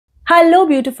Hello,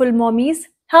 beautiful mommies.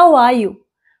 How are you?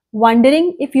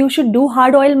 Wondering if you should do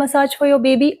hard oil massage for your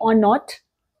baby or not?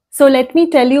 So, let me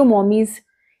tell you, mommies,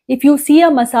 if you see a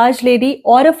massage lady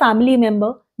or a family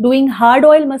member doing hard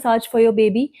oil massage for your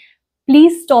baby,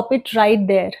 please stop it right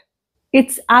there.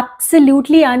 It's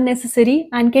absolutely unnecessary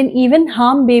and can even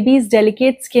harm baby's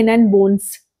delicate skin and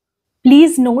bones.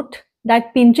 Please note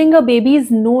that pinching a baby's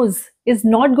nose is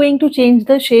not going to change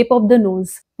the shape of the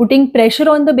nose. Putting pressure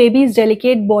on the baby's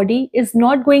delicate body is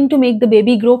not going to make the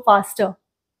baby grow faster.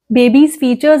 Babies'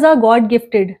 features are God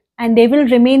gifted and they will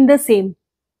remain the same.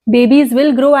 Babies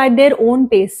will grow at their own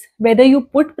pace, whether you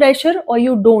put pressure or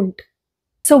you don't.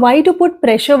 So, why to put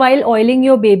pressure while oiling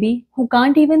your baby who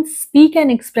can't even speak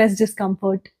and express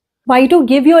discomfort? Why to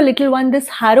give your little one this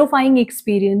horrifying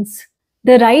experience?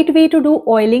 The right way to do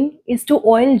oiling is to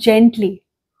oil gently.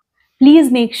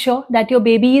 Please make sure that your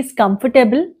baby is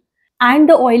comfortable and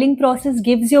the oiling process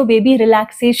gives your baby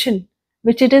relaxation,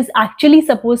 which it is actually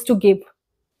supposed to give.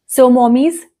 So,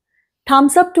 mommies,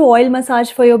 thumbs up to oil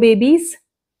massage for your babies,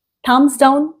 thumbs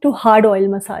down to hard oil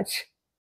massage.